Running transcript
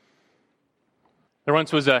There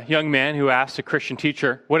once was a young man who asked a Christian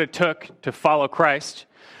teacher what it took to follow Christ.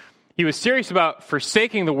 He was serious about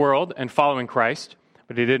forsaking the world and following Christ,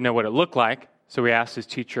 but he didn't know what it looked like, so he asked his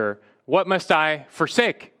teacher, "What must I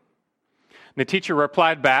forsake?" And the teacher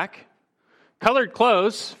replied back, "Colored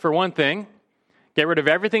clothes, for one thing. Get rid of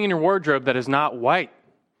everything in your wardrobe that is not white.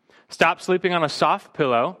 Stop sleeping on a soft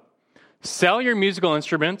pillow. Sell your musical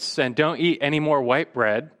instruments and don't eat any more white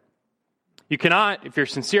bread. You cannot, if you're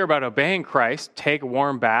sincere about obeying Christ, take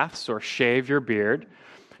warm baths or shave your beard.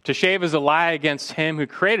 To shave is a lie against him who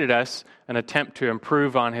created us, an attempt to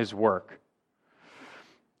improve on his work."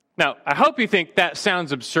 Now, I hope you think that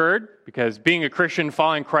sounds absurd, because being a Christian,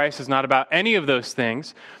 following Christ is not about any of those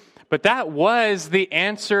things. But that was the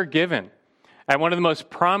answer given at one of the most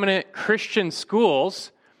prominent Christian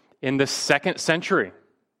schools in the 2nd century.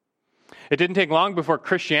 It didn't take long before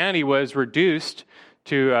Christianity was reduced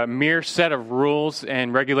to a mere set of rules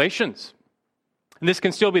and regulations. And this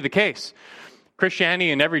can still be the case. Christianity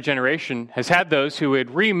in every generation has had those who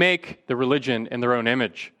would remake the religion in their own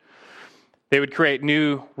image. They would create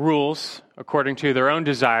new rules according to their own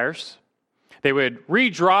desires. They would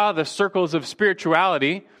redraw the circles of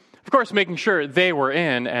spirituality, of course, making sure they were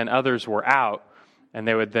in and others were out. And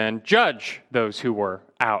they would then judge those who were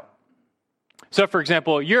out. So, for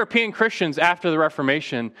example, European Christians after the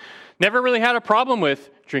Reformation never really had a problem with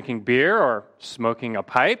drinking beer or smoking a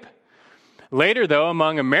pipe. Later, though,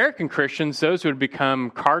 among American Christians, those would become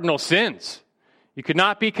cardinal sins. You could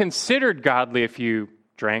not be considered godly if you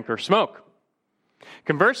drank or smoked.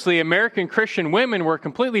 Conversely, American Christian women were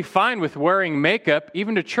completely fine with wearing makeup,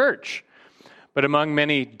 even to church. But among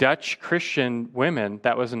many Dutch Christian women,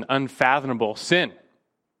 that was an unfathomable sin.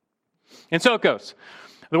 And so it goes.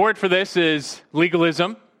 The word for this is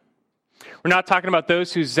legalism. We're not talking about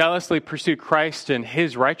those who zealously pursue Christ and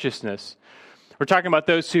his righteousness. We're talking about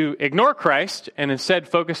those who ignore Christ and instead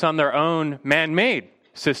focus on their own man-made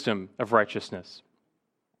system of righteousness.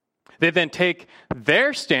 They then take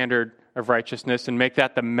their standard of righteousness and make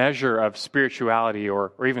that the measure of spirituality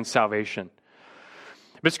or even salvation.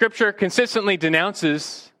 But Scripture consistently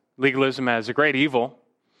denounces legalism as a great evil.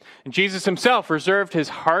 And Jesus himself reserved his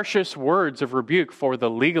harshest words of rebuke for the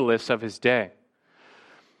legalists of his day.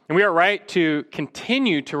 And we are right to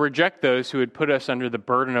continue to reject those who would put us under the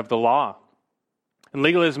burden of the law. And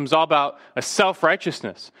legalism is all about a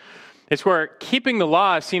self-righteousness. It's where keeping the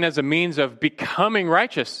law is seen as a means of becoming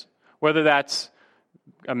righteous, whether that's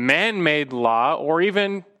a man-made law or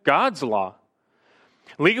even God's law.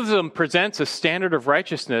 Legalism presents a standard of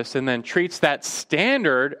righteousness and then treats that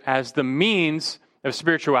standard as the means of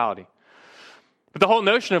spirituality. But the whole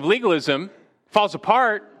notion of legalism falls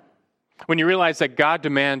apart when you realize that God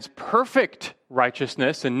demands perfect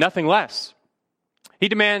righteousness and nothing less. He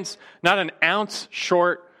demands not an ounce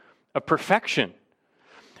short of perfection.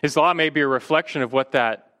 His law may be a reflection of what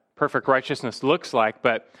that perfect righteousness looks like,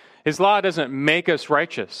 but his law doesn't make us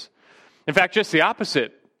righteous. In fact, just the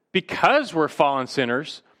opposite. Because we're fallen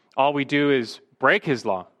sinners, all we do is break his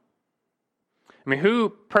law. I mean, who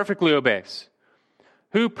perfectly obeys?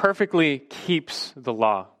 Who perfectly keeps the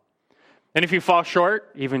law? And if you fall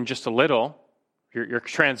short, even just a little, you're a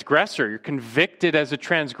transgressor. You're convicted as a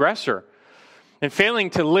transgressor. And failing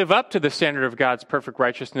to live up to the standard of God's perfect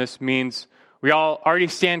righteousness means we all already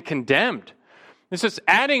stand condemned. It's just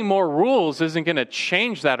adding more rules isn't going to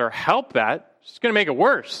change that or help that. It's going to make it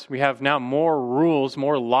worse. We have now more rules,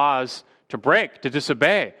 more laws to break, to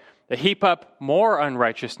disobey, that heap up more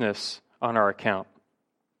unrighteousness on our account.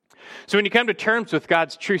 So when you come to terms with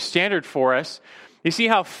God's true standard for us, you see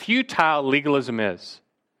how futile legalism is.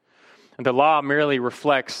 And the law merely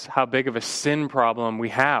reflects how big of a sin problem we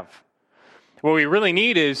have. What we really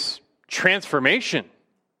need is transformation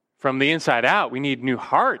from the inside out. We need new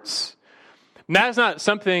hearts. And that is not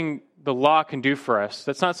something the law can do for us.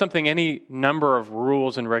 That's not something any number of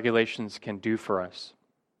rules and regulations can do for us.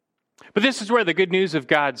 But this is where the good news of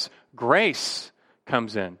God's grace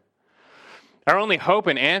comes in. Our only hope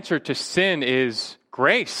and answer to sin is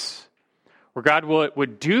grace, where God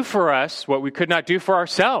would do for us what we could not do for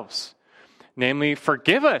ourselves, namely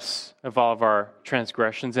forgive us of all of our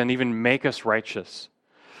transgressions and even make us righteous.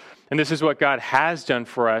 And this is what God has done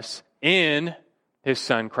for us in his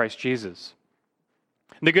Son, Christ Jesus.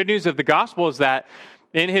 The good news of the gospel is that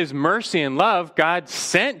in his mercy and love, God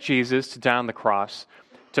sent Jesus to die on the cross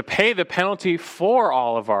to pay the penalty for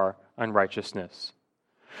all of our unrighteousness.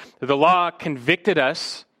 The law convicted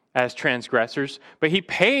us as transgressors, but he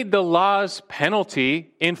paid the law's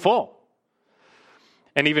penalty in full.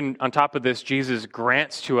 And even on top of this, Jesus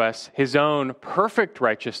grants to us his own perfect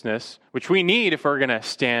righteousness, which we need if we're going to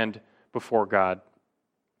stand before God.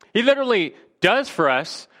 He literally does for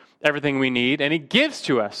us everything we need, and he gives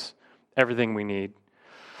to us everything we need.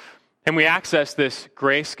 And we access this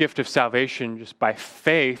grace gift of salvation just by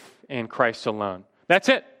faith in Christ alone. That's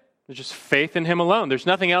it. There's just faith in him alone. There's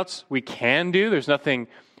nothing else we can do. There's nothing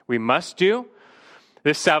we must do.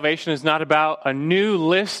 This salvation is not about a new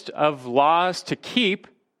list of laws to keep.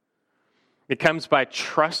 It comes by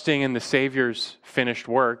trusting in the Savior's finished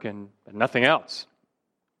work and nothing else.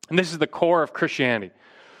 And this is the core of Christianity.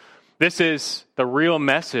 This is the real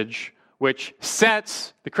message which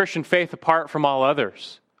sets the Christian faith apart from all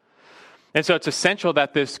others. And so it's essential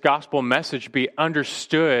that this gospel message be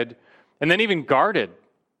understood and then even guarded.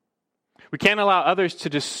 We can't allow others to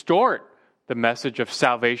distort the message of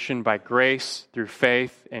salvation by grace through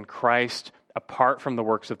faith in Christ apart from the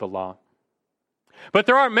works of the law. But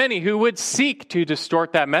there are many who would seek to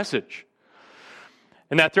distort that message.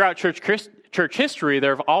 And that throughout church history,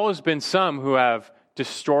 there have always been some who have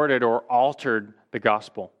distorted or altered the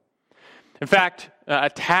gospel. In fact,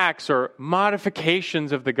 attacks or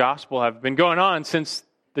modifications of the gospel have been going on since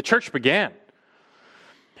the church began.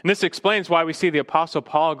 And this explains why we see the Apostle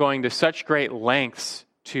Paul going to such great lengths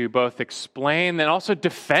to both explain and also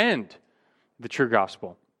defend the true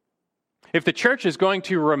gospel. If the church is going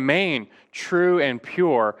to remain true and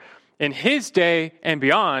pure in his day and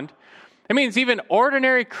beyond, it means even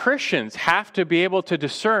ordinary Christians have to be able to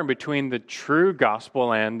discern between the true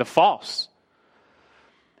gospel and the false.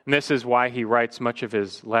 And this is why he writes much of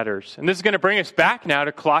his letters. And this is going to bring us back now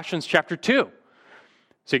to Colossians chapter 2.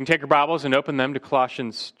 So you can take your Bibles and open them to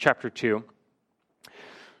Colossians chapter 2.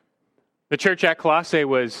 The church at Colossae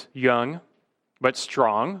was young, but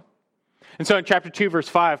strong. And so in chapter 2, verse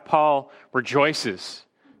 5, Paul rejoices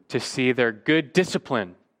to see their good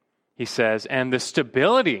discipline, he says, and the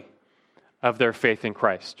stability of their faith in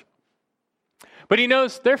Christ. But he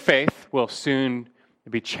knows their faith will soon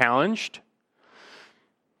be challenged.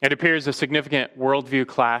 It appears a significant worldview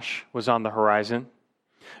clash was on the horizon.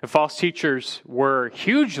 And false teachers were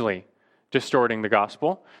hugely distorting the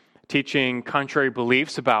gospel, teaching contrary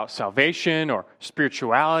beliefs about salvation or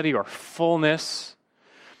spirituality or fullness.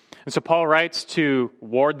 And so Paul writes to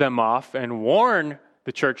ward them off and warn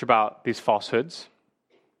the church about these falsehoods.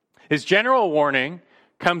 His general warning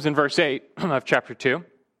comes in verse 8 of chapter 2.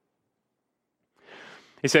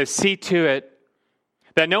 He says, "See to it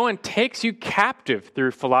that no one takes you captive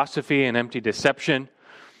through philosophy and empty deception,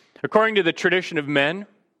 according to the tradition of men,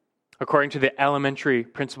 according to the elementary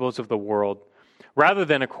principles of the world, rather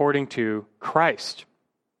than according to Christ."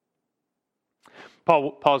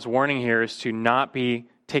 Paul's warning here is to not be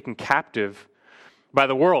taken captive by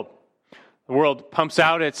the world. The world pumps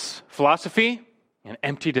out its philosophy and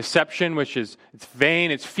empty deception, which is it's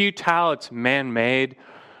vain, it's futile, it's man-made.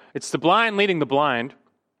 It's the blind leading the blind.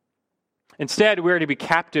 Instead, we are to be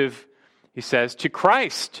captive, he says, to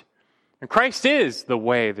Christ. And Christ is the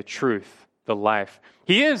way, the truth, the life.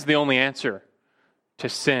 He is the only answer to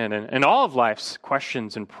sin and all of life's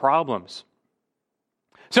questions and problems.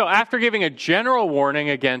 So after giving a general warning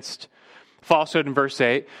against falsehood in verse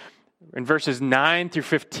 8, in verses 9 through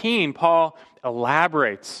 15, Paul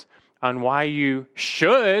elaborates on why you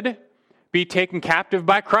should be taken captive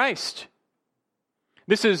by Christ.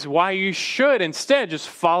 This is why you should instead just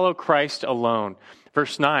follow Christ alone.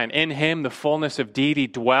 Verse 9, in him the fullness of deity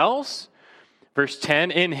dwells. Verse 10,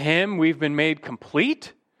 in him we've been made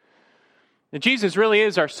complete. And Jesus really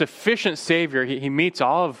is our sufficient Savior. He meets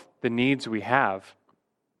all of the needs we have.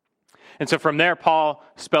 And so from there, Paul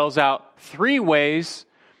spells out three ways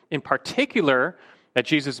in particular that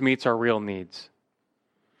Jesus meets our real needs.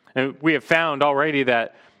 And we have found already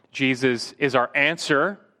that Jesus is our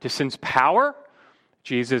answer to sin's power.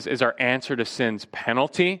 Jesus is our answer to sin's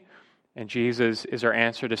penalty. And Jesus is our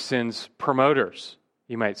answer to sin's promoters,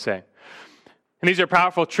 you might say. And these are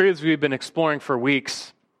powerful truths we've been exploring for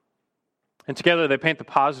weeks. And together they paint the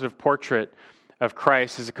positive portrait of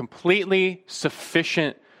Christ as a completely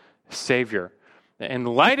sufficient Savior. In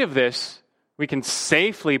light of this, we can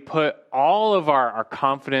safely put all of our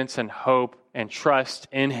confidence and hope and trust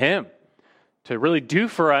in Him to really do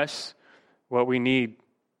for us what we need,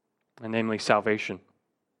 and namely salvation.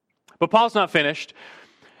 But Paul's not finished.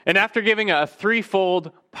 And after giving a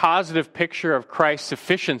threefold positive picture of Christ's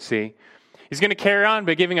sufficiency, he's going to carry on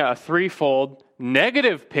by giving a threefold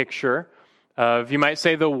negative picture of, you might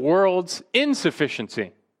say, the world's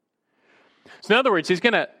insufficiency. So in other words, he's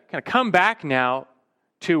going to come back now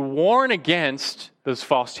to warn against those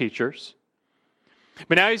false teachers.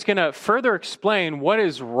 But now he's going to further explain what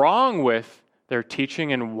is wrong with their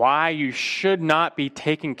teaching and why you should not be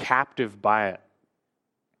taken captive by it.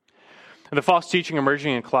 And the false teaching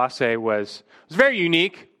emerging in Colossae was very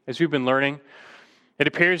unique as we've been learning, it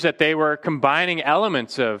appears that they were combining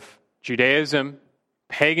elements of Judaism,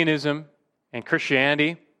 paganism, and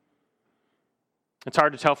Christianity. It's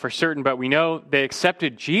hard to tell for certain, but we know they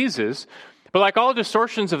accepted Jesus. But like all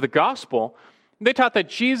distortions of the gospel, they taught that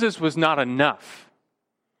Jesus was not enough.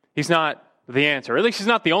 He's not the answer, or at least he's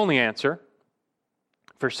not the only answer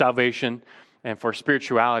for salvation and for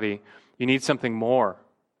spirituality. You need something more.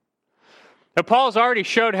 Now, Paul's already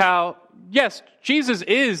showed how, yes, Jesus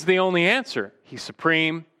is the only answer. He's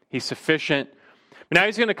supreme, he's sufficient. But now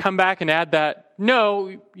he's going to come back and add that,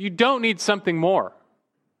 no, you don't need something more.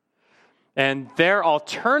 And their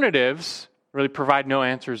alternatives really provide no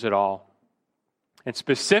answers at all. And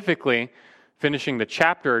specifically, finishing the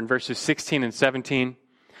chapter in verses 16 and 17,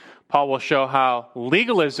 Paul will show how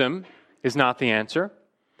legalism is not the answer.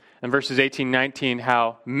 In verses 18 and 19,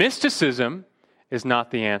 how mysticism is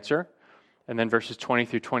not the answer. And then verses 20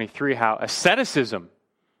 through 23, how asceticism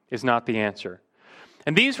is not the answer.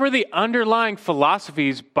 And these were the underlying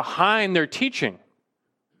philosophies behind their teaching.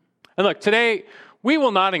 And look, today we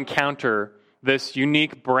will not encounter this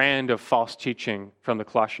unique brand of false teaching from the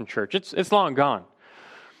Colossian church. It's long gone.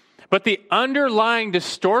 But the underlying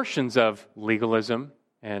distortions of legalism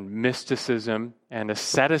and mysticism and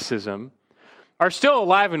asceticism are still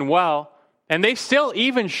alive and well, and they still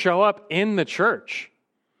even show up in the church.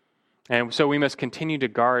 And so we must continue to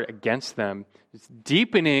guard against them. It's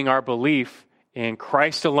deepening our belief in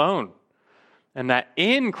Christ alone, and that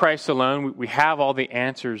in Christ alone we have all the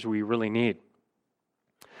answers we really need.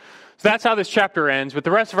 So that's how this chapter ends. With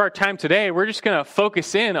the rest of our time today, we're just going to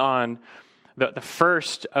focus in on the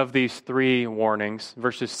first of these three warnings,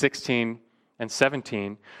 verses 16 and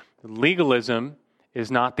 17. Legalism is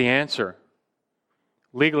not the answer.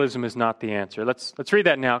 Legalism is not the answer. Let's read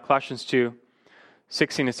that now, Colossians 2,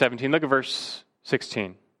 16 and 17. Look at verse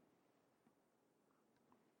 16.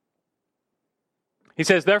 He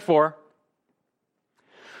says, therefore,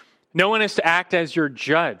 no one is to act as your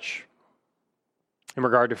judge in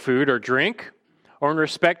regard to food or drink, or in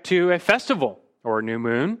respect to a festival, or a new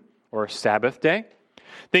moon, or a Sabbath day,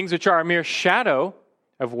 things which are a mere shadow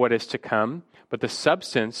of what is to come, but the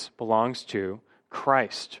substance belongs to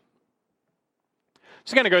Christ.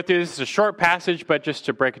 Just going to go through this. It's a short passage, but just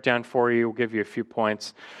to break it down for you, we'll give you a few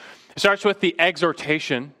points. It starts with the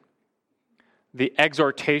exhortation. The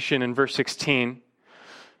exhortation in verse 16.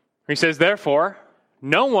 He says, therefore,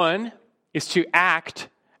 no one is to act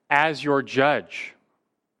as your judge.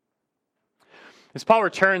 As Paul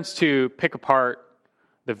returns to pick apart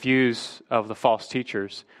the views of the false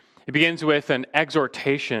teachers, it begins with an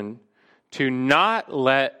exhortation to not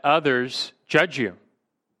let others judge you.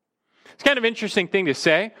 It's kind of an interesting thing to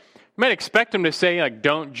say. You might expect him to say, like,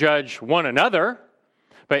 don't judge one another.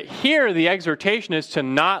 But here the exhortation is to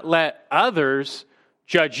not let others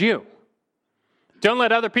judge you. Don't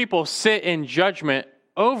let other people sit in judgment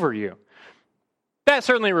over you. That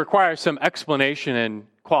certainly requires some explanation and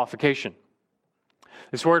qualification.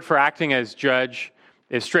 This word for acting as judge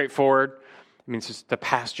is straightforward. It means just to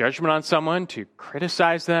pass judgment on someone, to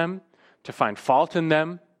criticize them, to find fault in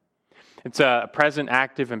them. It's a present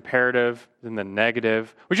active imperative in the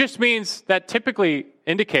negative, which just means that typically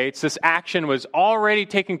indicates this action was already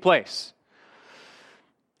taking place.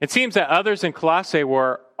 It seems that others in Colossae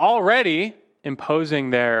were already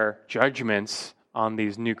imposing their judgments on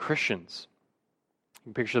these new Christians.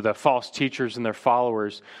 You can picture the false teachers and their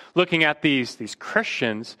followers looking at these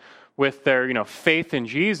Christians with their faith in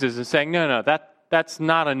Jesus and saying, no, that's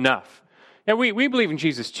not enough. Yeah, we believe in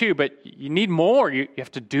Jesus too, but you need more. You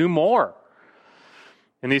have to do more.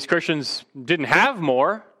 And these Christians didn't have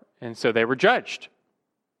more, and so they were judged.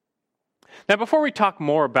 Now, before we talk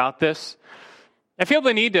more about this, I feel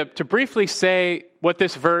the need to briefly say what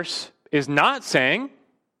this verse is not saying.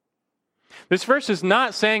 This verse is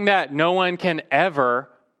not saying that no one can ever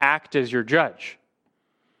act as your judge.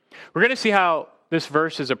 We're going to see how this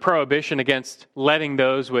verse is a prohibition against letting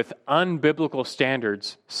those with unbiblical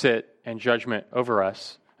standards sit in judgment over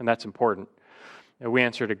us, and that's important. We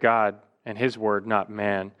answer to God and His word, not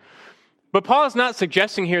man. But Paul is not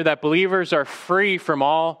suggesting here that believers are free from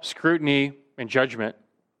all scrutiny and judgment.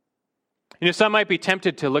 Some might be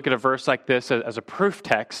tempted to look at a verse like this as a proof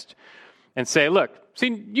text and say, look,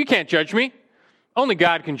 see, you can't judge me. Only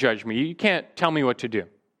God can judge me. You can't tell me what to do.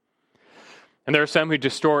 And there are some who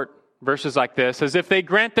distort verses like this as if they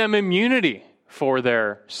grant them immunity for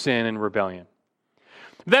their sin and rebellion.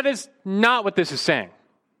 That is not what this is saying.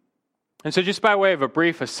 And so just by way of a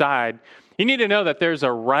brief aside, you need to know that there's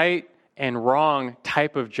a right and wrong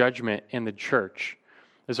type of judgment in the church.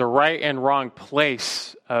 There's a right and wrong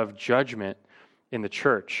place of judgment in the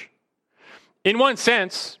church. In one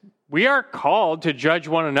sense, we are called to judge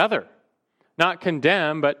one another, not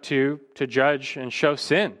condemn, but to judge and show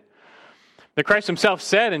sin. The Christ himself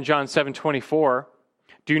said in John 7:24,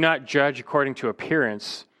 "Do not judge according to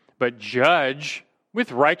appearance, but judge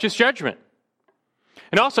with righteous judgment."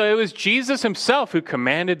 And also, it was Jesus himself who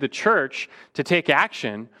commanded the church to take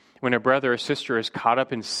action when a brother or sister is caught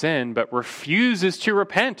up in sin but refuses to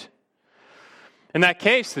repent. In that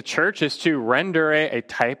case, the church is to render a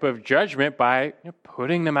type of judgment by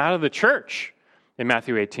putting them out of the church in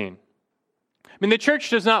Matthew 18. I mean, the church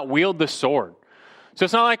does not wield the sword. So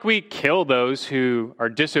it's not like we kill those who are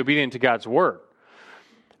disobedient to God's word.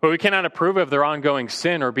 But we cannot approve of their ongoing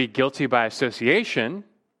sin or be guilty by association,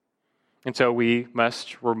 and so we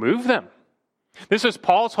must remove them. This was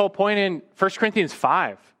Paul's whole point in 1 Corinthians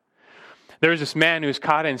 5. There was this man who was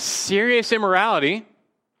caught in serious immorality,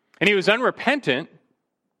 and he was unrepentant.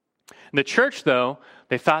 And the church, though,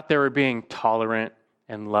 they thought they were being tolerant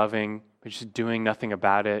and loving, but just doing nothing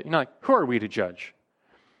about it. Like, who are we to judge?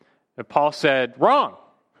 And Paul said, wrong.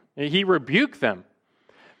 He rebuked them.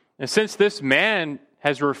 And since this man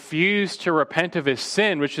has refused to repent of his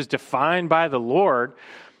sin, which is defined by the Lord,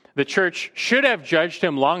 the church should have judged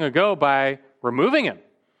him long ago by removing him.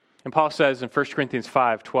 And Paul says in 1 Corinthians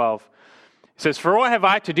 5:12, he says, "For what have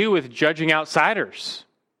I to do with judging outsiders?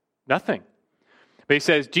 Nothing." But he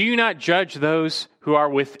says, "Do you not judge those who are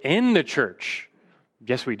within the church?"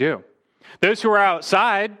 Yes, we do. Those who are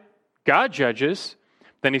outside, God judges.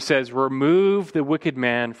 Then he says, "Remove the wicked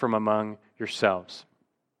man from among yourselves."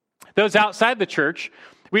 Those outside the church,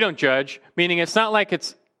 we don't judge, meaning it's not like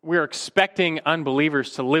we're expecting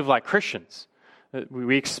unbelievers to live like Christians.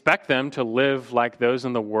 We expect them to live like those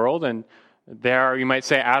in the world, and they are, you might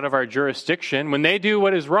say, out of our jurisdiction. When they do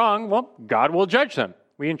what is wrong, well, God will judge them.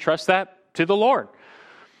 We entrust that to the Lord.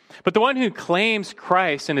 But the one who claims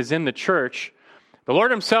Christ and is in the church, the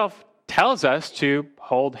Lord himself tells us to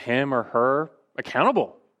hold him or her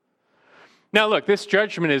accountable. Now, look, this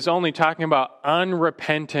judgment is only talking about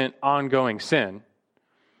unrepentant, ongoing sin.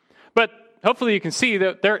 But hopefully you can see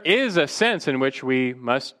that there is a sense in which we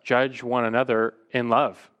must judge one another in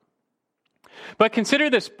love. But consider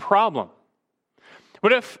this problem.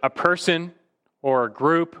 What if a person or a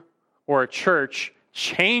group or a church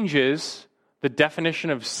changes the definition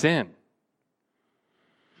of sin?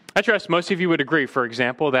 I trust most of you would agree, for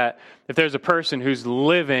example, that if there's a person who's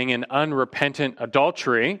living in unrepentant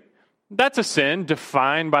adultery, that's a sin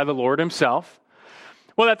defined by the Lord himself.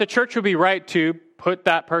 Well, that the church would be right to put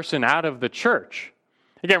that person out of the church.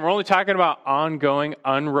 Again, we're only talking about ongoing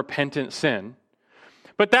unrepentant sin.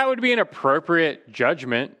 But that would be an appropriate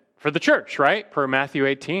judgment for the church, right? Per Matthew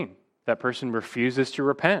 18, that person refuses to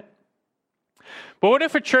repent. But what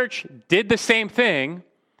if a church did the same thing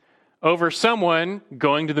over someone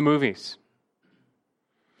going to the movies?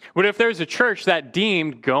 What if there's a church that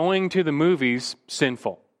deemed going to the movies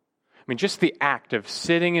sinful? I mean, just the act of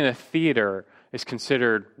sitting in a theater is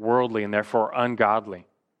considered worldly and therefore ungodly.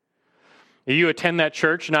 You attend that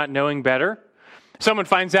church not knowing better. Someone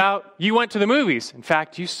finds out you went to the movies. In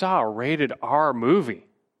fact, you saw a rated R movie.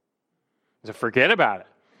 So forget about it.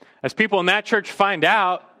 As people in that church find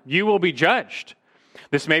out, you will be judged.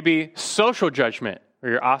 This may be social judgment,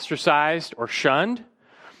 where you're ostracized or shunned.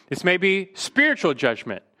 This may be spiritual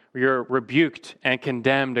judgment, where you're rebuked and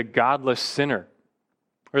condemned, a godless sinner.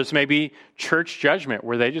 Or this may be church judgment,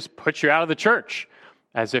 where they just put you out of the church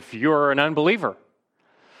as if you're an unbeliever.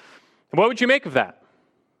 And what would you make of that?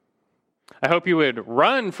 I hope you would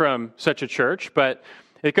run from such a church, but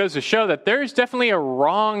it goes to show that there's definitely a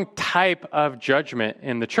wrong type of judgment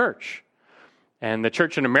in the church. And the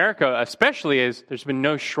church in America especially there's been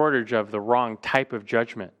no shortage of the wrong type of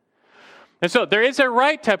judgment. And so there is a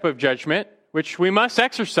right type of judgment, which we must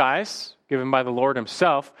exercise, given by the Lord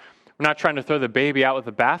himself. We're not trying to throw the baby out with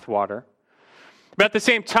the bathwater. But at the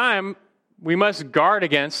same time, we must guard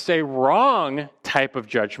against a wrong type of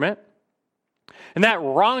judgment. And that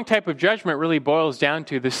wrong type of judgment really boils down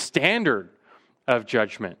to the standard of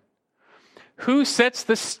judgment. Who sets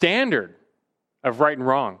the standard of right and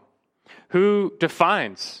wrong? Who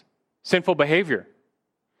defines sinful behavior?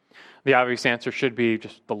 The obvious answer should be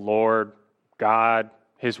just the Lord, God,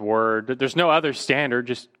 his word. There's no other standard,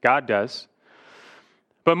 just God does.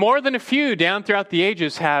 But more than a few down throughout the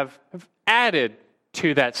ages have added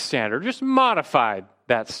to that standard, just modified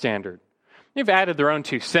that standard. They've added their own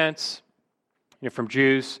 2 cents, from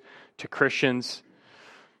Jews to Christians.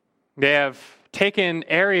 They have taken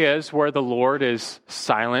areas where the Lord is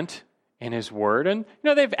silent in his word, and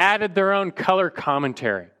they've added their own color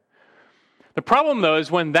commentary. The problem, though, is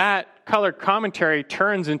when that color commentary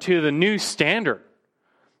turns into the new standard,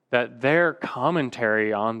 that their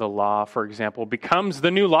commentary on the law, for example, becomes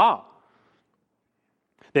the new law.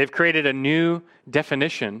 They've created a new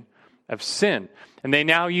definition of sin, and they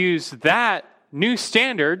now use that new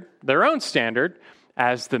standard, their own standard,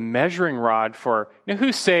 as the measuring rod for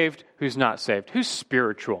who's saved, who's not saved, who's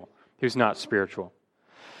spiritual, who's not spiritual.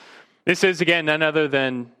 This is, again, none other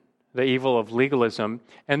than the evil of legalism,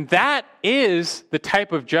 and that is the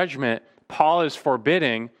type of judgment Paul is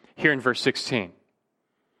forbidding here in verse 16.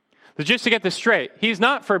 So just to get this straight, he's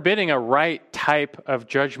not forbidding a right type of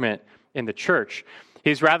judgment in the church.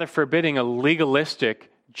 He's rather forbidding a legalistic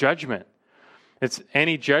judgment. It's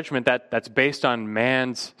any judgment that's based on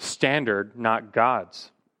man's standard, not God's.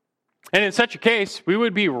 And in such a case, we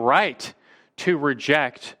would be right to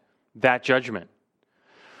reject that judgment.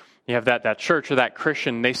 You have that church or that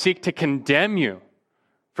Christian, they seek to condemn you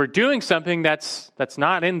for doing something that's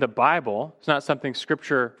not in the Bible. It's not something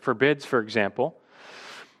Scripture forbids, for example.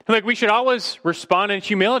 Like, we should always respond in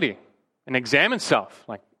humility and examine self.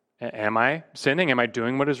 Like, am I sinning? Am I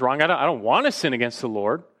doing what is wrong? I don't want to sin against the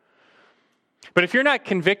Lord. But if you're not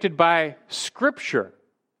convicted by Scripture,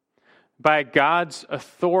 by God's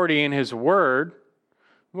authority in His Word,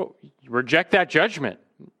 well, reject that judgment.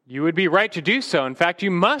 You would be right to do so. In fact,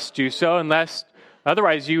 you must do so, unless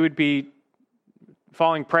otherwise you would be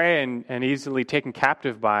falling prey and easily taken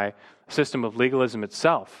captive by a system of legalism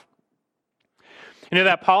itself.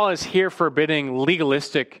 That Paul is here forbidding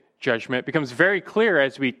legalistic judgment becomes very clear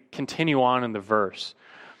as we continue on in the verse.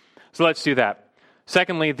 So let's do that.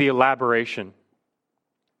 Secondly, the elaboration.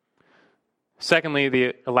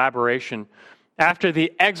 After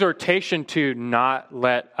the exhortation to not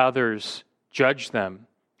let others judge them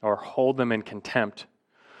or hold them in contempt,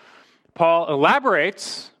 Paul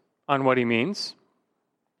elaborates on what he means.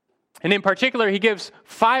 And in particular, he gives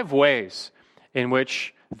 5 ways in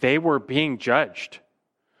which they were being judged.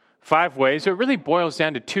 5 ways. It really boils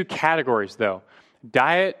down to 2 categories, though.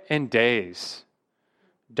 Diet and days.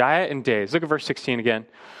 Diet and days. Look at verse 16 again.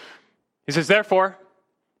 He says, therefore,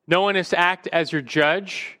 no one is to act as your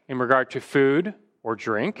judge in regard to food or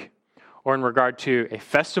drink, or in regard to a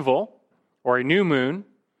festival, or a new moon,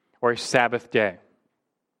 or a Sabbath day.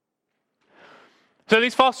 So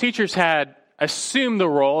these false teachers had assumed the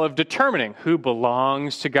role of determining who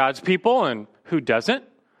belongs to God's people and who doesn't.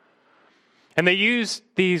 And they used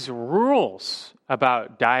these rules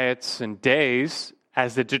about diets and days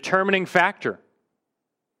as the determining factor.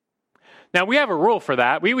 Now, we have a rule for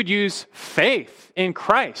that. We would use faith in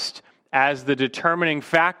Christ as the determining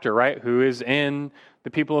factor, right? Who is in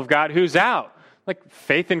the people of God, who's out. Like,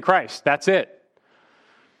 faith in Christ, that's it.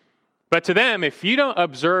 But to them, if you don't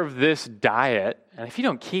observe this diet, and if you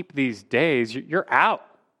don't keep these days, you're out.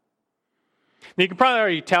 Now, you can probably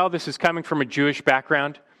already tell this is coming from a Jewish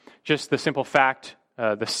background. Just the simple fact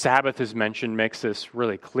the Sabbath is mentioned makes this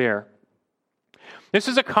really clear. This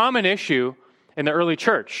is a common issue in the early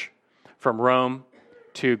church, from Rome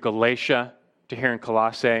to Galatia to here in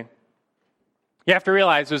Colossae. You have to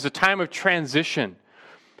realize there's a time of transition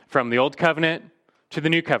from the Old Covenant to the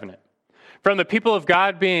New Covenant. From the people of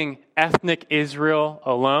God being ethnic Israel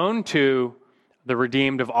alone to the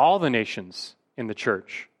redeemed of all the nations in the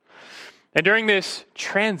church. And during this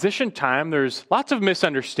transition time, there's lots of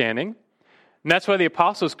misunderstanding, and that's why the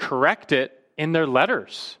apostles correct it in their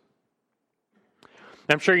letters.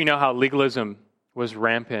 I'm sure you know how legalism was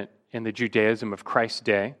rampant in the Judaism of Christ's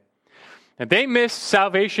day. And they missed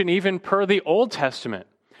salvation even per the Old Testament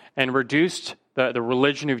and reduced the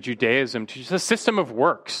religion of Judaism to just a system of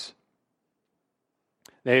works.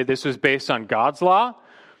 This was based on God's law,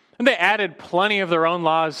 and they added plenty of their own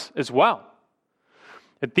laws as well.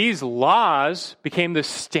 That these laws became the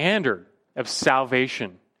standard of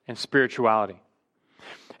salvation and spirituality.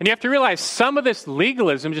 And you have to realize some of this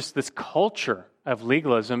legalism, just this culture of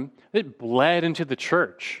legalism, it bled into the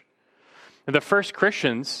church. And the first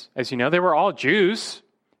Christians, as you know, they were all Jews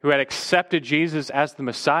who had accepted Jesus as the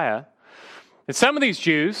Messiah. And some of these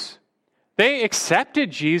Jews, they accepted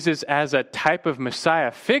Jesus as a type of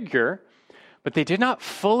Messiah figure, but they did not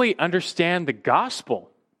fully understand the gospel.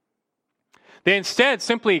 They instead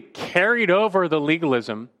simply carried over the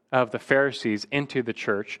legalism of the Pharisees into the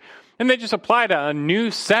church, and they just applied a new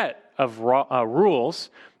set of rules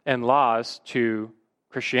and laws to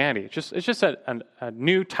Christianity. It's just a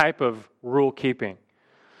new type of rule keeping.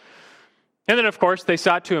 And then, of course, they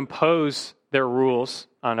sought to impose their rules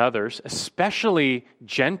on others, especially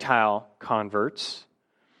Gentile converts.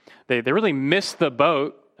 They really missed the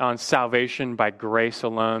boat on salvation by grace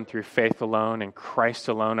alone, through faith alone, and Christ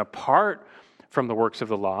alone, apart from the works of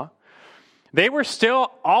the law. They were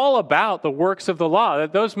still all about the works of the law.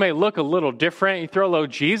 That those may look a little different. You throw a little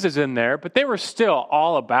Jesus in there, but they were still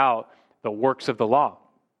all about the works of the law.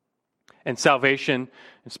 And salvation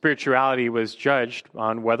and spirituality was judged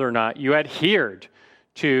on whether or not you adhered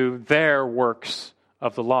to their works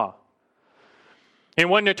of the law. And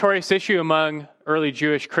one notorious issue among early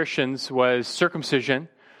Jewish Christians was circumcision,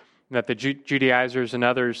 that the Judaizers and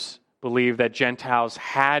others believed that Gentiles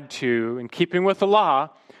had to, in keeping with the law,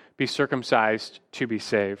 be circumcised to be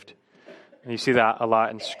saved. And you see that a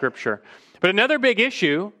lot in Scripture. But another big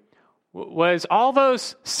issue was all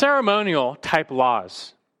those ceremonial type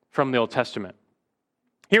laws from the Old Testament.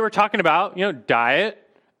 Here we're talking about, diet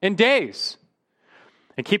and days.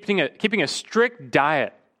 And keeping a strict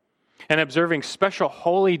diet and observing special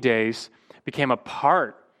holy days became a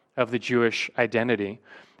part of the Jewish identity.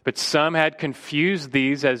 But some had confused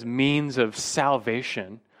these as means of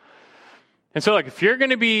salvation. And so, if you're going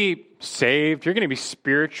to be saved, you're going to be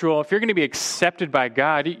spiritual, if you're going to be accepted by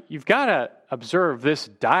God, you've got to observe this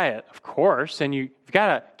diet, of course, and you've got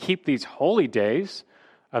to keep these holy days,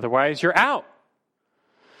 otherwise you're out.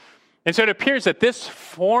 And so it appears that this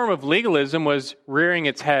form of legalism was rearing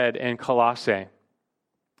its head in Colossae.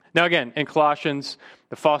 Now again, in Colossians,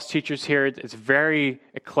 the false teachers here, it's very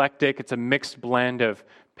eclectic. It's a mixed blend of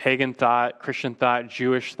pagan thought, Christian thought,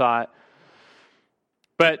 Jewish thought.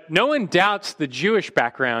 But no one doubts the Jewish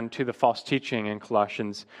background to the false teaching in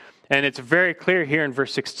Colossians. And it's very clear here in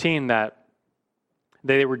verse 16 that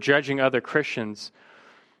they were judging other Christians,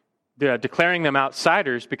 declaring them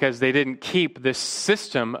outsiders because they didn't keep this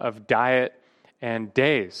system of diet and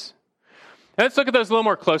days. Now let's look at those a little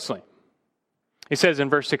more closely. He says in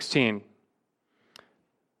verse 16,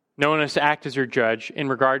 no one is to act as your judge in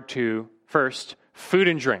regard to, first, food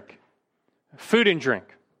and drink. Food and drink.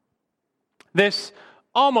 This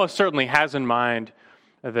almost certainly has in mind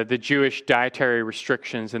the Jewish dietary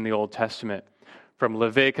restrictions in the Old Testament. From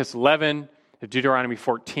Leviticus 11 to Deuteronomy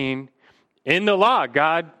 14. In the law,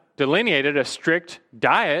 God delineated a strict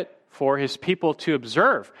diet for his people to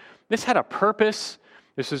observe. This had a purpose.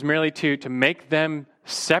 This was merely to make them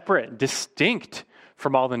separate, distinct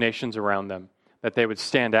from all the nations around them, that they would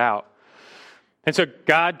stand out. And so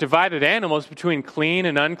God divided animals between clean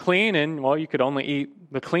and unclean, and, you could only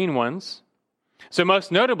eat the clean ones. So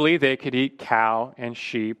most notably, they could eat cow and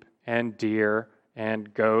sheep and deer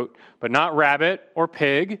and goat, but not rabbit or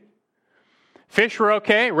pig. Fish were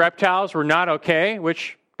okay, reptiles were not okay,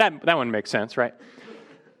 which that one makes sense, right?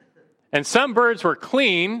 And some birds were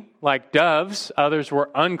clean, like doves. Others were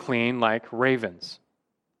unclean, like ravens.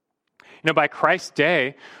 By Christ's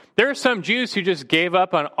day, there are some Jews who just gave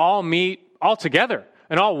up on all meat altogether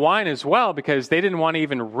and all wine as well because they didn't want to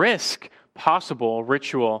even risk possible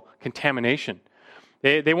ritual contamination.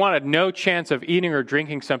 They wanted no chance of eating or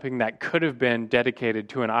drinking something that could have been dedicated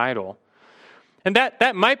to an idol. And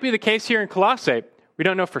that might be the case here in Colossae. We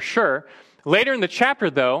don't know for sure. Later in the chapter,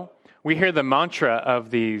 though, we hear the mantra of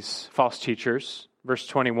these false teachers. Verse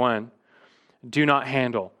 21, do not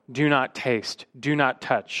handle, do not taste, do not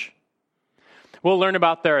touch. We'll learn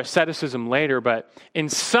about their asceticism later, but in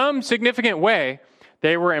some significant way,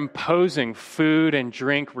 they were imposing food and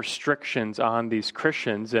drink restrictions on these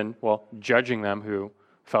Christians and, judging them who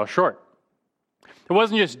fell short. It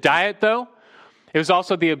wasn't just diet, though. It was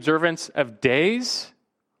also the observance of days.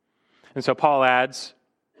 And so Paul adds,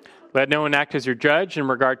 let no one act as your judge in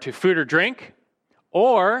regard to food or drink,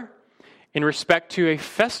 or in respect to a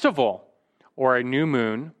festival, or a new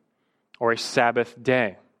moon, or a Sabbath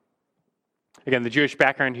day. Again, the Jewish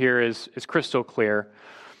background here is crystal clear.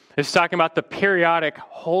 It's talking about the periodic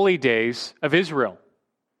holy days of Israel.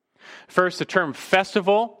 First, the term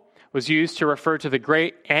festival was used to refer to the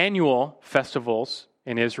great annual festivals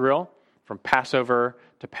in Israel, from Passover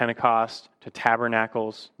to Pentecost to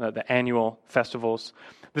Tabernacles, the annual festivals.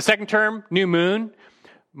 The second term, new moon,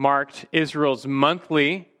 marked Israel's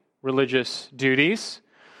monthly religious duties.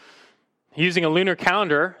 Using a lunar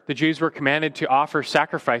calendar, the Jews were commanded to offer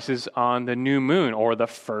sacrifices on the new moon, or the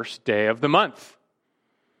first day of the month.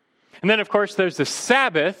 And then, of course, there's the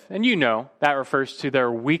Sabbath, and that refers to their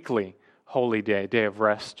weekly holy day of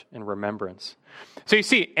rest and remembrance. So you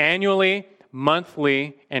see, annually,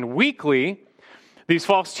 monthly, and weekly, these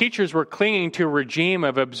false teachers were clinging to a regime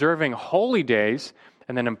of observing holy days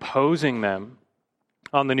and then imposing them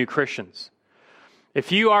on the new Christians.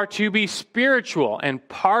 If you are to be spiritual and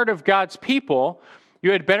part of God's people,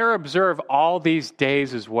 you had better observe all these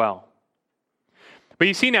days as well. But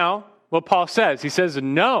you see now what Paul says. He says,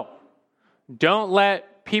 no, don't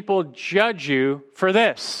let people judge you for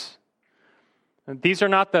this. These are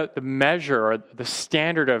not the measure or the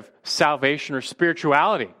standard of salvation or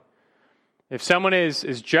spirituality. If someone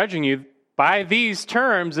is judging you by these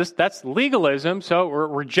terms, that's legalism, so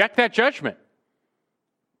reject that judgment.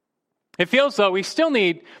 It feels, though, we still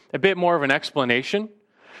need a bit more of an explanation,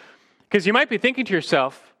 because you might be thinking to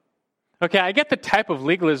yourself, okay, I get the type of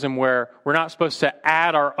legalism where we're not supposed to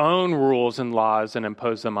add our own rules and laws and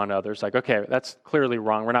impose them on others. Like, okay, that's clearly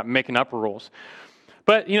wrong. We're not making up rules.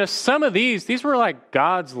 But, some of these were like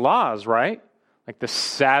God's laws, right? Like the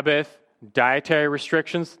Sabbath, dietary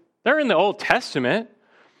restrictions. They're in the Old Testament.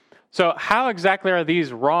 So how exactly are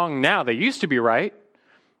these wrong now? They used to be right.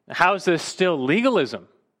 How is this still legalism?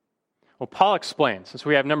 Well, Paul explains. Since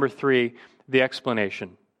we have number 3, the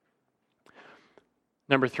explanation.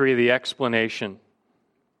 Number 3, the explanation.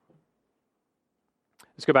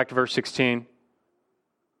 Let's go back to verse 16.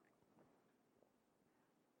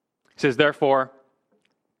 It says, therefore,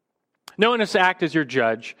 no one is to act as your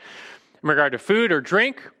judge in regard to food or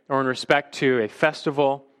drink, or in respect to a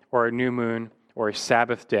festival, or a new moon, or a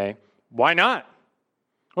Sabbath day. Why not?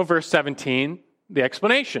 Well, verse 17, the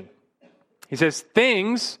explanation. He says,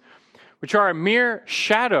 things which are a mere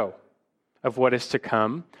shadow of what is to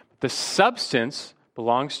come, the substance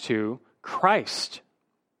belongs to Christ.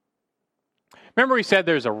 Remember we said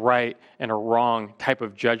there's a right and a wrong type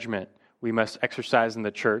of judgment we must exercise in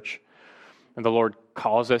the church. And the Lord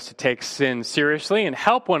calls us to take sin seriously and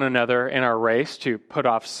help one another in our race to put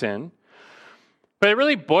off sin. But it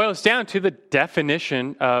really boils down to the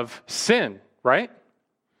definition of sin, right?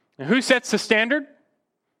 And who sets the standard?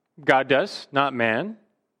 God does, not man.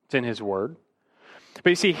 It's in his word. But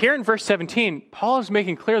you see, here in verse 17, Paul is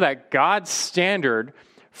making clear that God's standard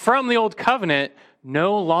from the Old Covenant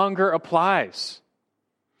no longer applies.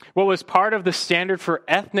 What was part of the standard for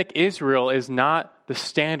ethnic Israel is not the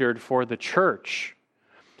standard for the church.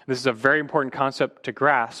 This is a very important concept to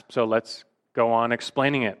grasp, so let's go on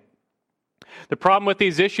explaining it. The problem with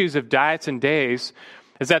these issues of diets and days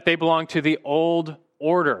is that they belong to the old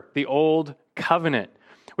order, the old covenant,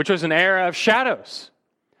 which was an era of shadows.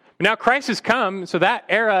 But now Christ has come, so that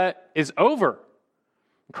era is over.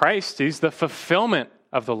 Christ, he's the fulfillment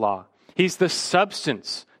of the law. He's the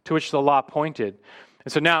substance to which the law pointed.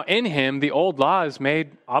 And so now in him, the old law is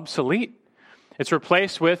made obsolete. It's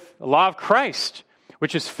replaced with the law of Christ,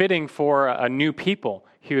 which is fitting for a new people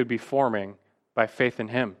he would be forming by faith in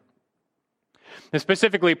him. And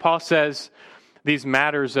specifically, Paul says these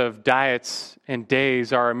matters of diets and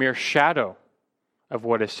days are a mere shadow of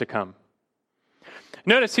what is to come.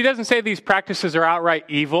 Notice he doesn't say these practices are outright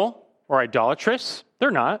evil or idolatrous. They're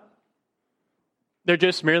not. They're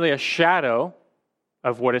just merely a shadow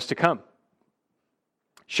of what is to come.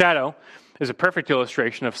 Shadow is a perfect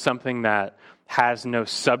illustration of something that has no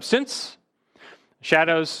substance.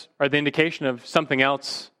 Shadows are the indication of something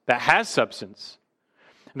else that has substance.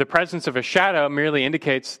 The presence of a shadow merely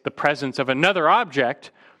indicates the presence of another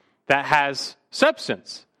object that has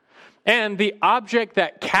substance. And the object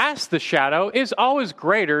that casts the shadow is always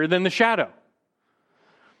greater than the shadow.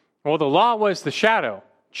 Well, the law was the shadow.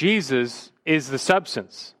 Jesus is the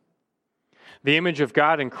substance. The image of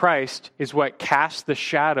God in Christ is what casts the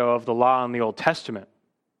shadow of the law in the Old Testament.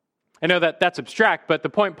 I know that that's abstract, but the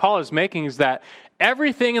point Paul is making is that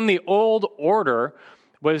everything in the old order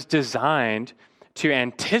was designed to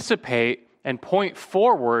anticipate and point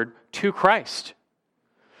forward to Christ.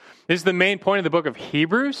 This is the main point of the book of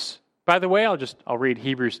Hebrews. By the way, I'll read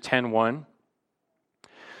Hebrews 10:1.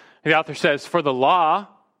 The author says, "For the law,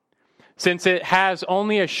 since it has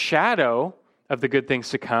only a shadow of the good things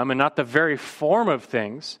to come and not the very form of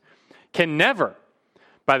things, can never,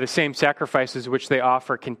 by the same sacrifices which they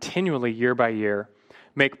offer continually year by year,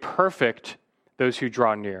 make perfect those who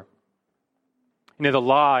draw near." You know, the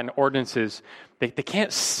law and ordinances, they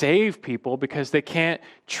can't save people because they can't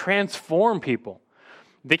transform people.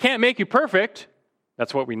 They can't make you perfect.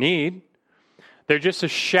 That's what we need. They're just a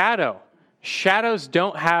shadow. Shadows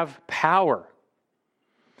don't have power.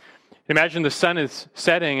 Imagine the sun is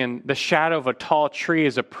setting and the shadow of a tall tree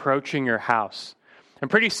is approaching your house. And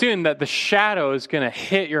pretty soon that the shadow is going to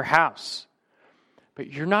hit your house. But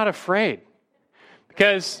you're not afraid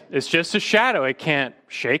because it's just a shadow. It can't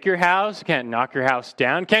shake your house, it can't knock your house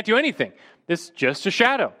down, can't do anything. It's just a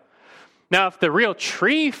shadow. Now, if the real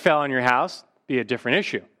tree fell on your house, it'd be a different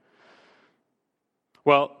issue.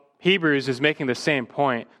 Well, Hebrews is making the same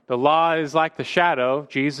point. The law is like the shadow.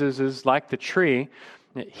 Jesus is like the tree.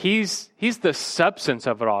 He's the substance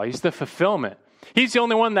of it all. He's the fulfillment. He's the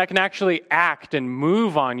only one that can actually act and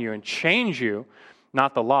move on you and change you,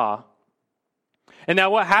 not the law. And now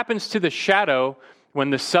what happens to the shadow when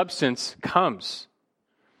the substance comes?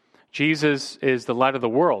 Jesus is the light of the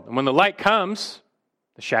world. And when the light comes,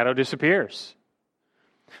 the shadow disappears.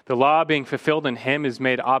 The law being fulfilled in him is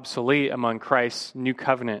made obsolete among Christ's new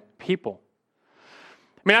covenant people.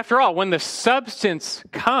 I mean, after all, when the substance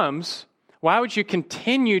comes, why would you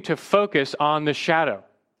continue to focus on the shadow?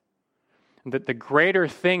 That the greater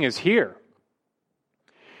thing is here.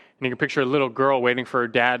 And you can picture a little girl waiting for her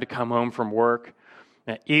dad to come home from work.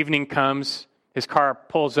 And evening comes, his car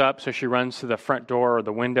pulls up, so she runs to the front door or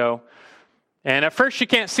the window. And at first she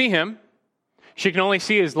can't see him. She can only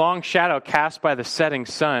see his long shadow cast by the setting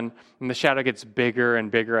sun, and the shadow gets bigger and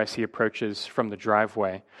bigger as he approaches from the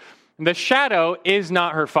driveway. And the shadow is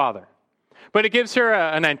not her father, but it gives her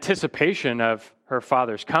an anticipation of her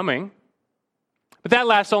father's coming. But that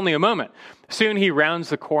lasts only a moment. Soon he rounds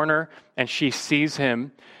the corner and she sees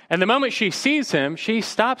him. And the moment she sees him, she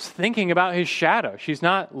stops thinking about his shadow. She's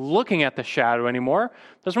not looking at the shadow anymore,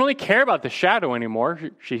 doesn't really care about the shadow anymore.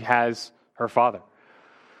 She has her father.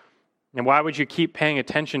 And why would you keep paying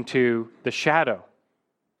attention to the shadow?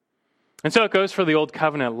 And so it goes for the old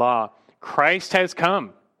covenant law. Christ has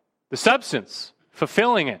come, the substance,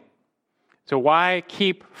 fulfilling it. So why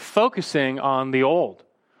keep focusing on the old?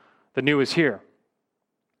 The new is here.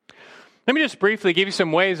 Let me just briefly give you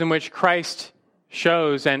some ways in which Christ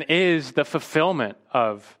shows and is the fulfillment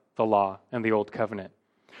of the law and the old covenant.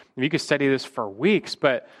 You could study this for weeks,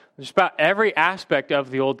 but just about every aspect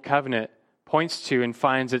of the old covenant points to and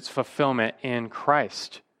finds its fulfillment in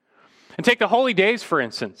Christ. And take the holy days, for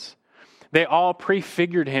instance. They all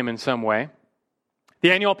prefigured him in some way.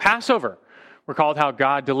 The annual Passover recalled how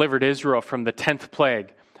God delivered Israel from the 10th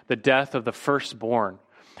plague, the death of the firstborn,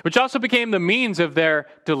 which also became the means of their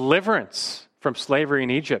deliverance from slavery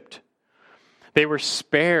in Egypt. They were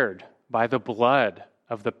spared by the blood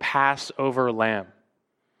of the Passover lamb.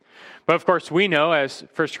 But of course, we know, as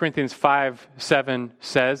 1 Corinthians 5:7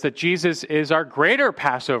 says, that Jesus is our greater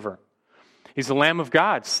Passover. He's the Lamb of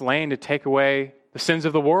God, slain to take away the sins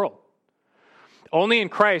of the world. Only in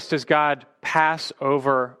Christ does God pass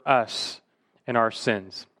over us and our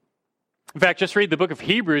sins. In fact, just read the book of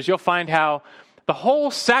Hebrews, you'll find how the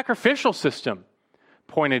whole sacrificial system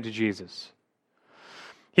pointed to Jesus.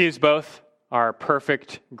 He is both our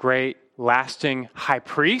perfect, great, lasting high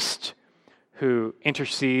priest who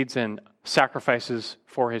intercedes and sacrifices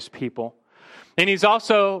for his people. And he's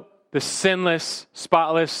also the sinless,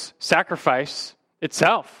 spotless sacrifice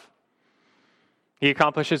itself. He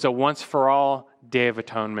accomplishes a once-for-all day of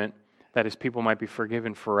atonement that his people might be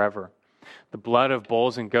forgiven forever. The blood of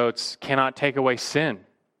bulls and goats cannot take away sin,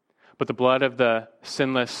 but the blood of the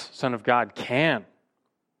sinless Son of God can.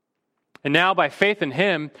 And now, by faith in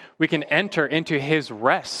him, we can enter into his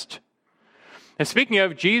rest. And speaking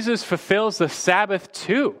of, Jesus fulfills the Sabbath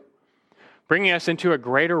too, bringing us into a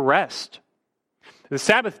greater rest. The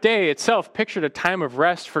Sabbath day itself pictured a time of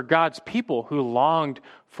rest for God's people who longed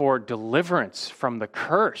for deliverance from the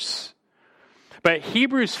curse. But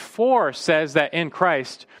Hebrews 4 says that in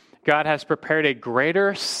Christ, God has prepared a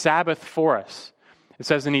greater Sabbath for us. It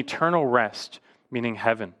says an eternal rest, meaning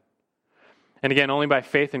heaven. And again, only by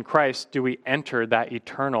faith in Christ do we enter that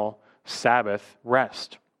eternal Sabbath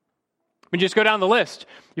rest. When you just go down the list,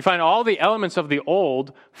 you find all the elements of the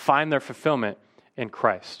old find their fulfillment in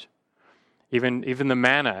Christ. Even the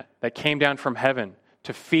manna that came down from heaven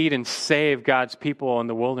to feed and save God's people in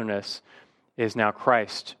the wilderness is now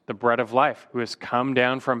Christ, the bread of life, who has come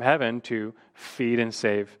down from heaven to feed and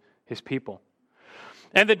save his people.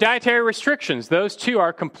 And the dietary restrictions, those too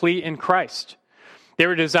are complete in Christ. They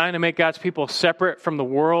were designed to make God's people separate from the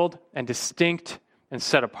world and distinct and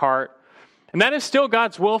set apart. And that is still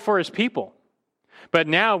God's will for his people. But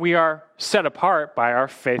now we are set apart by our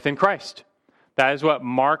faith in Christ. That is what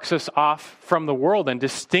marks us off from the world and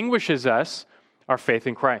distinguishes us, our faith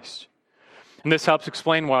in Christ. And this helps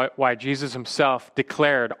explain why Jesus himself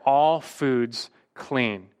declared all foods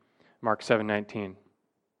clean. Mark 7:19.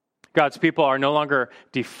 God's people are no longer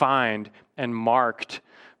defined and marked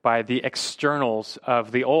by the externals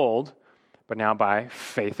of the old, but now by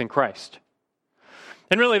faith in Christ.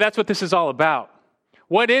 And really, that's what this is all about.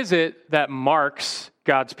 What is it that marks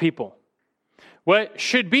God's people? What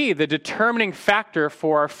should be the determining factor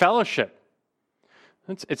for our fellowship?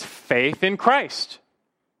 It's faith in Christ.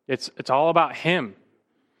 It's all about him.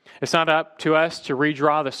 It's not up to us to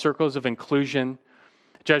redraw the circles of inclusion,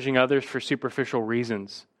 judging others for superficial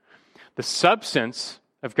reasons. The substance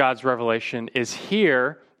of God's revelation is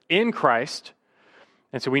here in Christ,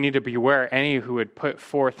 and so we need to beware any who would put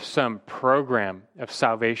forth some program of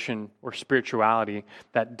salvation or spirituality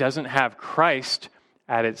that doesn't have Christ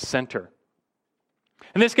at its center.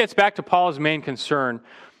 And this gets back to Paul's main concern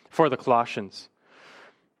for the Colossians.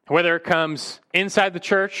 Whether it comes inside the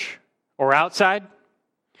church or outside,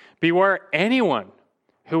 beware anyone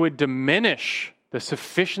who would diminish the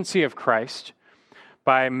sufficiency of Christ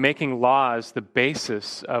by making laws the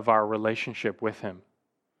basis of our relationship with him.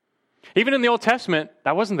 Even in the Old Testament,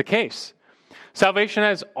 that wasn't the case. Salvation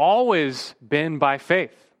has always been by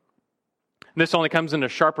faith. This only comes into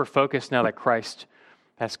sharper focus now that Christ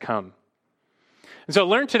has come. And so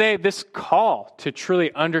learn today this call to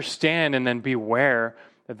truly understand and then beware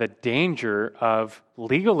of the danger of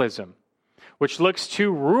legalism, which looks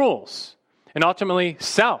to rules and ultimately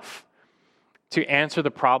self to answer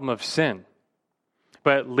the problem of sin.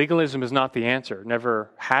 But legalism is not the answer,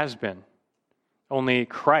 never has been. Only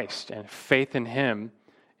Christ and faith in him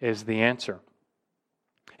is the answer.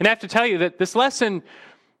 And I have to tell you that this lesson,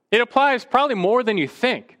 it applies probably more than you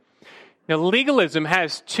think. Now, legalism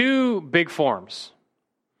has two big forms.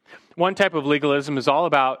 One type of legalism is all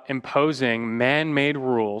about imposing man-made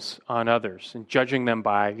rules on others and judging them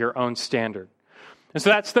by your own standard. And so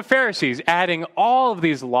that's the Pharisees, adding all of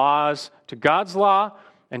these laws to God's law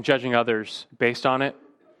and judging others based on it.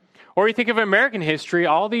 Or you think of American history,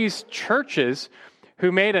 all these churches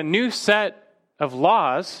who made a new set of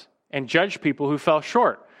laws and judged people who fell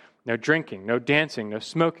short. No drinking, no dancing, no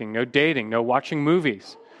smoking, no dating, no watching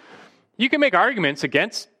movies. You can make arguments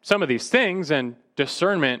against some of these things, and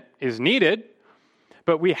discernment is needed,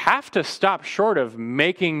 but we have to stop short of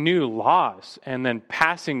making new laws and then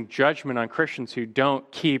passing judgment on Christians who don't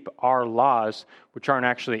keep our laws, which aren't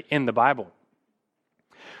actually in the Bible.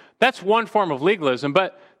 That's one form of legalism,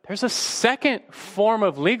 but there's a second form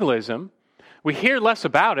of legalism. We hear less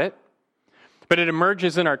about it, but it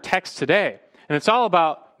emerges in our text today. And it's all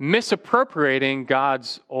about misappropriating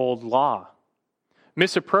God's old law.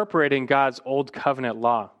 Misappropriating God's old covenant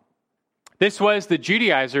law. This was the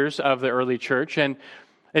Judaizers of the early church, and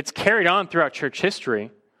it's carried on throughout church history.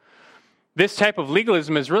 This type of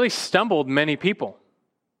legalism has really stumbled many people.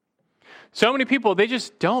 So many people, they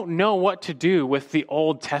just don't know what to do with the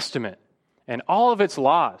Old Testament and all of its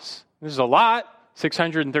laws. There's a lot,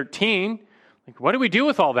 613. What do we do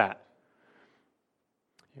with all that?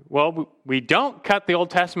 Well, we don't cut the Old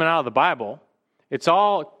Testament out of the Bible. It's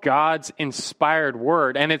all God's inspired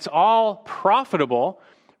word, and it's all profitable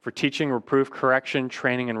for teaching, reproof, correction,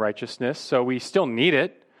 training in righteousness, so we still need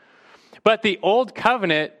it. But the Old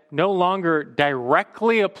Covenant no longer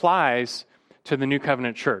directly applies to the New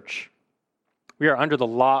Covenant church. We are under the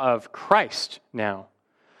law of Christ now.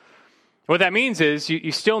 What that means is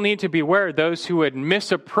you still need to beware of those who would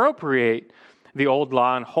misappropriate the old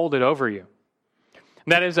law and hold it over you.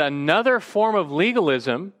 That is another form of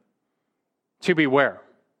legalism to beware,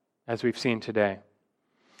 as we've seen today.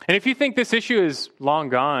 And if you think this issue is long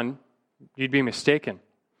gone, you'd be mistaken.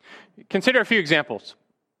 Consider a few examples.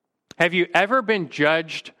 Have you ever been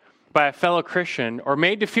judged by a fellow Christian or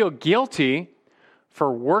made to feel guilty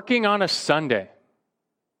for working on a Sunday?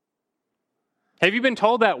 Have you been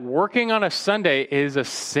told that working on a Sunday is a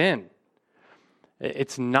sin?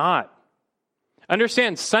 It's not.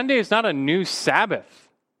 Understand, Sunday is not a new Sabbath.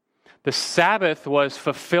 The Sabbath was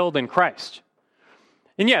fulfilled in Christ.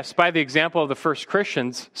 And yes, by the example of the first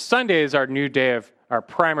Christians, Sunday is our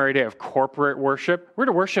primary day of corporate worship. We're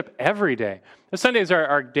to worship every day. The Sunday is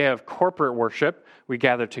our day of corporate worship. We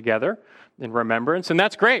gather together in remembrance, and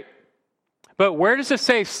that's great. But where does it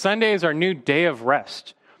say Sunday is our new day of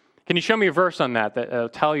rest? Can you show me a verse on that will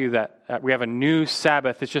tell you that we have a new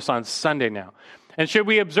Sabbath? It's just on Sunday now. And should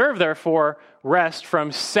we observe, therefore, rest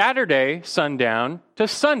from Saturday sundown to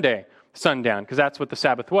Sunday sundown? Because that's what the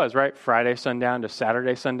Sabbath was, right? Friday sundown to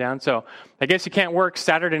Saturday sundown. So I guess you can't work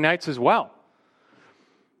Saturday nights as well.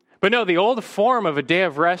 But no, the old form of a day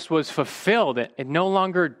of rest was fulfilled. It no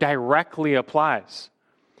longer directly applies.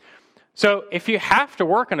 So if you have to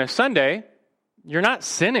work on a Sunday, you're not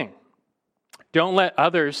sinning. Don't let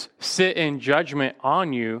others sit in judgment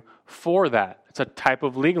on you for that. It's a type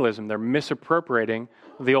of legalism. They're misappropriating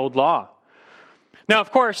the old law. Now, of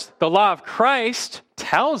course, the law of Christ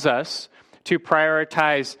tells us to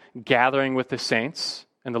prioritize gathering with the saints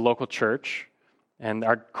in the local church, and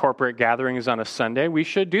our corporate gathering is on a Sunday. We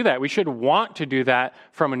should do that. We should want to do that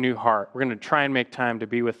from a new heart. We're going to try and make time to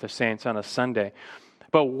be with the saints on a Sunday.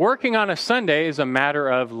 But working on a Sunday is a matter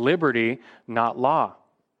of liberty, not law.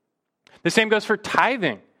 The same goes for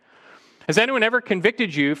tithing. Has anyone ever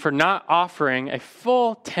convicted you for not offering a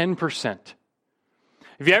full 10%?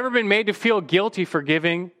 Have you ever been made to feel guilty for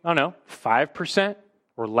giving, 5%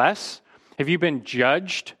 or less? Have you been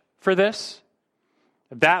judged for this?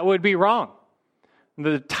 That would be wrong.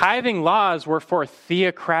 The tithing laws were for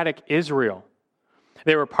theocratic Israel.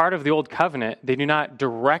 They were part of the Old Covenant. They do not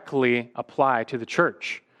directly apply to the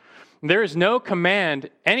church. There is no command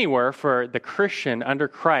anywhere for the Christian under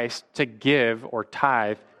Christ to give or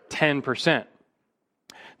tithe 10%.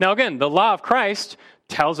 Now again, the law of Christ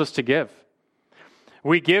tells us to give.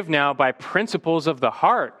 We give now by principles of the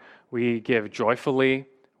heart. We give joyfully,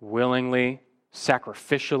 willingly,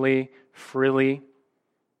 sacrificially, freely.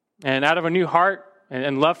 And out of a new heart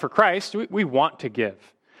and love for Christ, we want to give.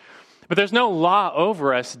 But there's no law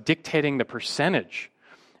over us dictating the percentage,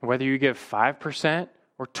 whether you give 5%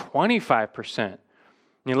 or 25%.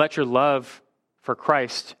 You let your love for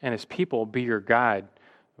Christ and his people be your guide.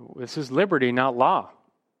 This is liberty, not law.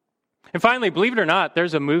 And finally, believe it or not,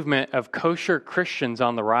 there's a movement of kosher Christians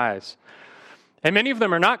on the rise. And many of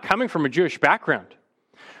them are not coming from a Jewish background.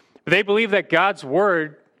 But they believe that God's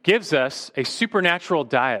word gives us a supernatural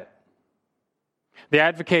diet. They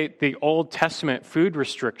advocate the Old Testament food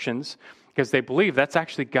restrictions because they believe that's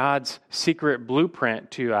actually God's secret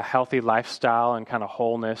blueprint to a healthy lifestyle and kind of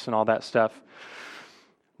wholeness and all that stuff.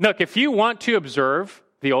 Look, if you want to observe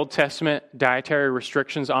the Old Testament dietary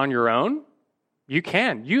restrictions on your own, you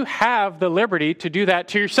can. You have the liberty to do that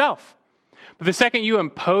to yourself. But the second you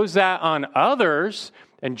impose that on others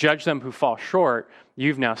and judge them who fall short,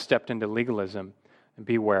 you've now stepped into legalism. And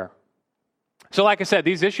beware. So like I said,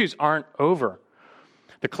 these issues aren't over.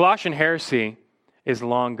 The Colossian heresy is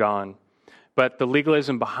long gone, but the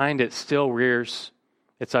legalism behind it still rears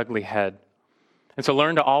its ugly head. And so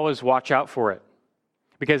learn to always watch out for it,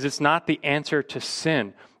 because it's not the answer to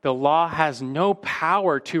sin. The law has no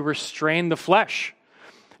power to restrain the flesh.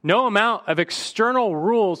 No amount of external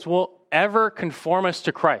rules will ever conform us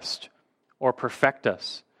to Christ or perfect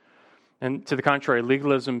us. And to the contrary,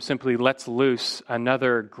 legalism simply lets loose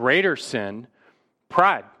another greater sin,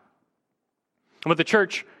 pride. And what the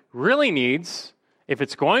church really needs, if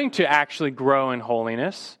it's going to actually grow in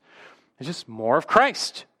holiness, is just more of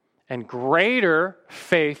Christ and greater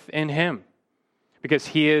faith in him, because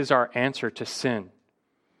he is our answer to sin.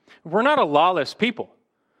 We're not a lawless people.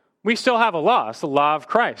 We still have a law. It's the law of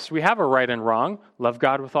Christ. We have a right and wrong. Love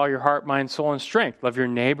God with all your heart, mind, soul, and strength. Love your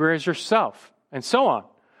neighbor as yourself, and so on.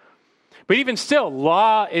 But even still,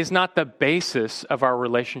 law is not the basis of our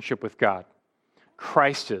relationship with God.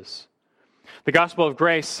 Christ is. The gospel of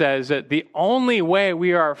grace says that the only way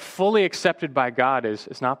we are fully accepted by God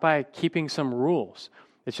is not by keeping some rules.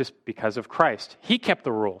 It's just because of Christ. He kept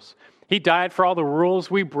the rules. He died for all the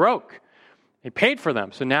rules we broke. He paid for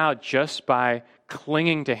them. So now just by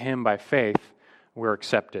clinging to him by faith, we're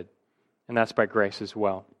accepted. And that's by grace as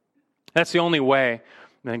well. That's the only way.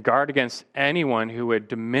 And then guard against anyone who would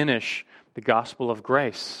diminish the gospel of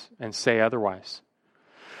grace and say otherwise.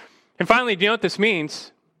 And finally, do you know what this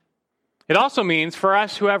means? It also means for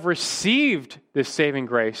us who have received this saving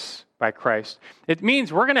grace by Christ, it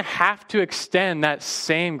means we're going to have to extend that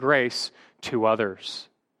same grace to others.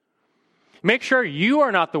 Make sure you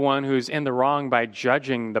are not the one who's in the wrong by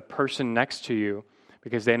judging the person next to you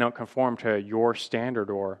because they don't conform to your standard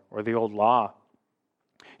or the old law.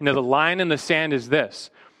 You know, the line in the sand is this.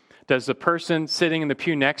 Does the person sitting in the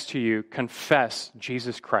pew next to you confess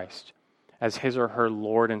Jesus Christ as his or her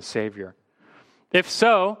Lord and Savior? If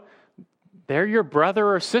so, they're your brother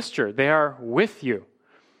or sister. They are with you.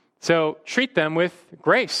 So treat them with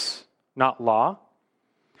grace, not law.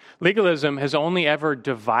 Legalism has only ever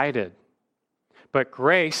divided, but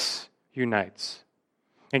grace unites.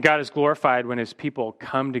 And God is glorified when his people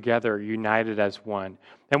come together united as one.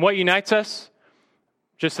 And what unites us?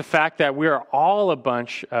 Just the fact that we are all a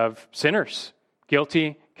bunch of sinners,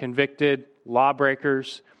 guilty, convicted,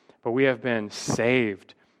 lawbreakers, but we have been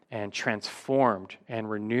saved and transformed and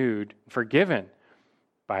renewed, forgiven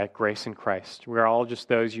by grace in Christ. We are all just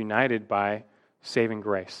those united by saving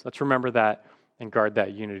grace. Let's remember that and guard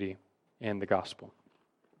that unity in the gospel.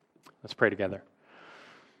 Let's pray together.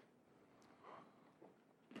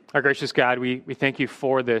 Our gracious God, we thank you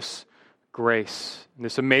for this grace,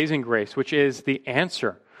 this amazing grace, which is the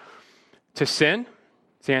answer to sin.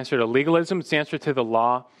 It's the answer to legalism. It's the answer to the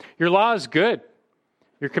law. Your law is good.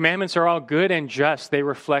 Your commandments are all good and just. They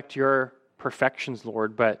reflect your perfections,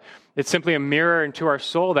 Lord, but it's simply a mirror into our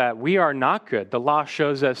soul that we are not good. The law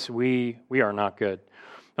shows us we are not good.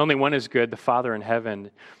 Only one is good, the Father in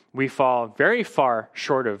heaven. We fall very far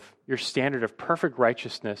short of your standard of perfect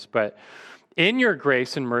righteousness, but in your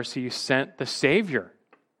grace and mercy, you sent the Savior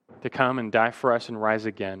to come and die for us and rise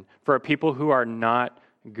again for a people who are not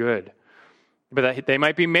good, but that they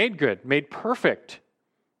might be made good, made perfect.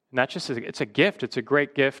 And that's just, it's a gift. It's a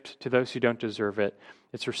great gift to those who don't deserve it.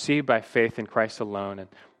 It's received by faith in Christ alone. And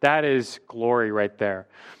that is glory right there.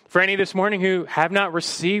 For any this morning who have not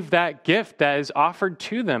received that gift that is offered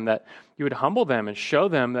to them, that you would humble them and show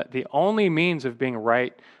them that the only means of being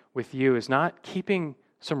right with you is not keeping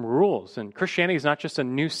some rules. And Christianity is not just a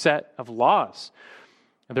new set of laws.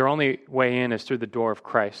 Their only way in is through the door of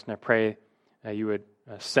Christ. And I pray that you would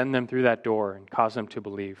send them through that door and cause them to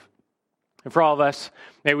believe. And for all of us,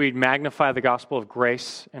 may we magnify the gospel of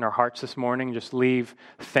grace in our hearts this morning and just leave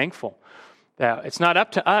thankful that it's not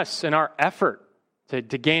up to us in our effort to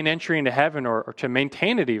gain entry into heaven or to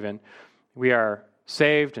maintain it even. We are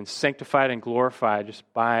saved and sanctified and glorified just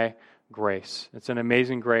by grace. It's an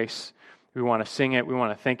amazing grace. We want to sing it. We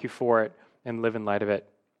want to thank you for it and live in light of it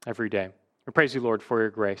every day. We praise you, Lord, for your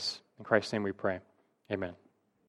grace. In Christ's name we pray. Amen.